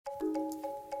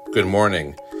Good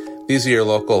morning. These are your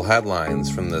local headlines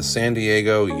from the San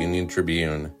Diego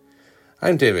Union-Tribune.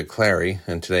 I'm David Clary,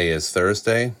 and today is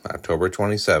Thursday, October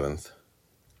 27th.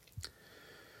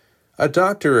 A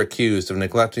doctor accused of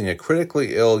neglecting a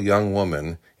critically ill young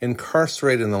woman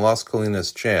incarcerated in the Las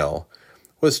Colinas jail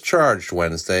was charged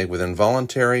Wednesday with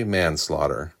involuntary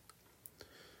manslaughter.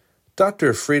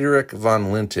 Dr. Friedrich von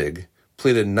Lintig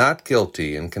pleaded not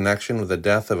guilty in connection with the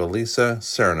death of Elisa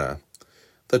Serna,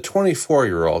 the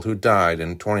 24-year-old who died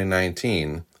in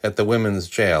 2019 at the women's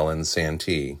jail in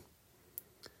Santee.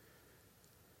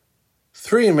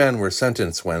 3 men were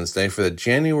sentenced Wednesday for the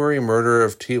January murder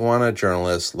of Tijuana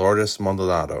journalist Lourdes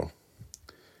Maldonado.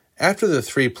 After the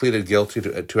 3 pleaded guilty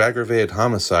to aggravated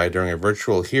homicide during a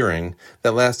virtual hearing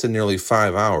that lasted nearly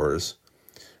 5 hours,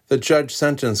 the judge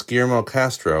sentenced Guillermo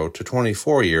Castro to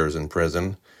 24 years in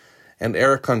prison and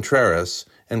Eric Contreras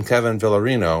and Kevin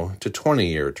Villarino to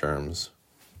 20-year terms.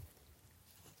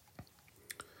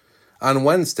 On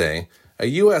Wednesday, a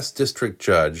U.S. district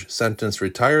judge sentenced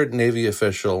retired Navy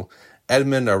official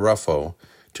Edmund Arrufo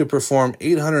to perform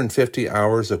 850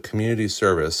 hours of community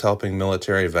service helping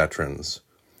military veterans.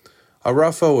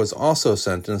 Arrufo was also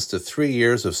sentenced to 3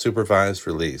 years of supervised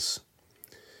release.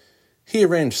 He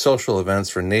arranged social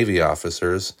events for Navy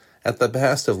officers at the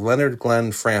behest of Leonard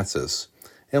Glenn Francis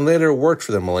and later worked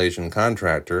for the Malaysian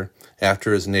contractor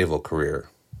after his naval career.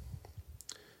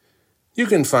 You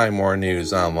can find more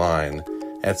news online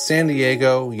at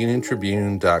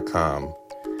SanDiegoUnionTribune.com.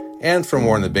 And for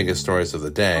more on the biggest stories of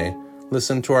the day,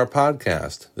 listen to our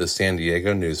podcast, The San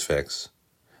Diego News Fix.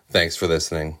 Thanks for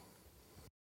listening.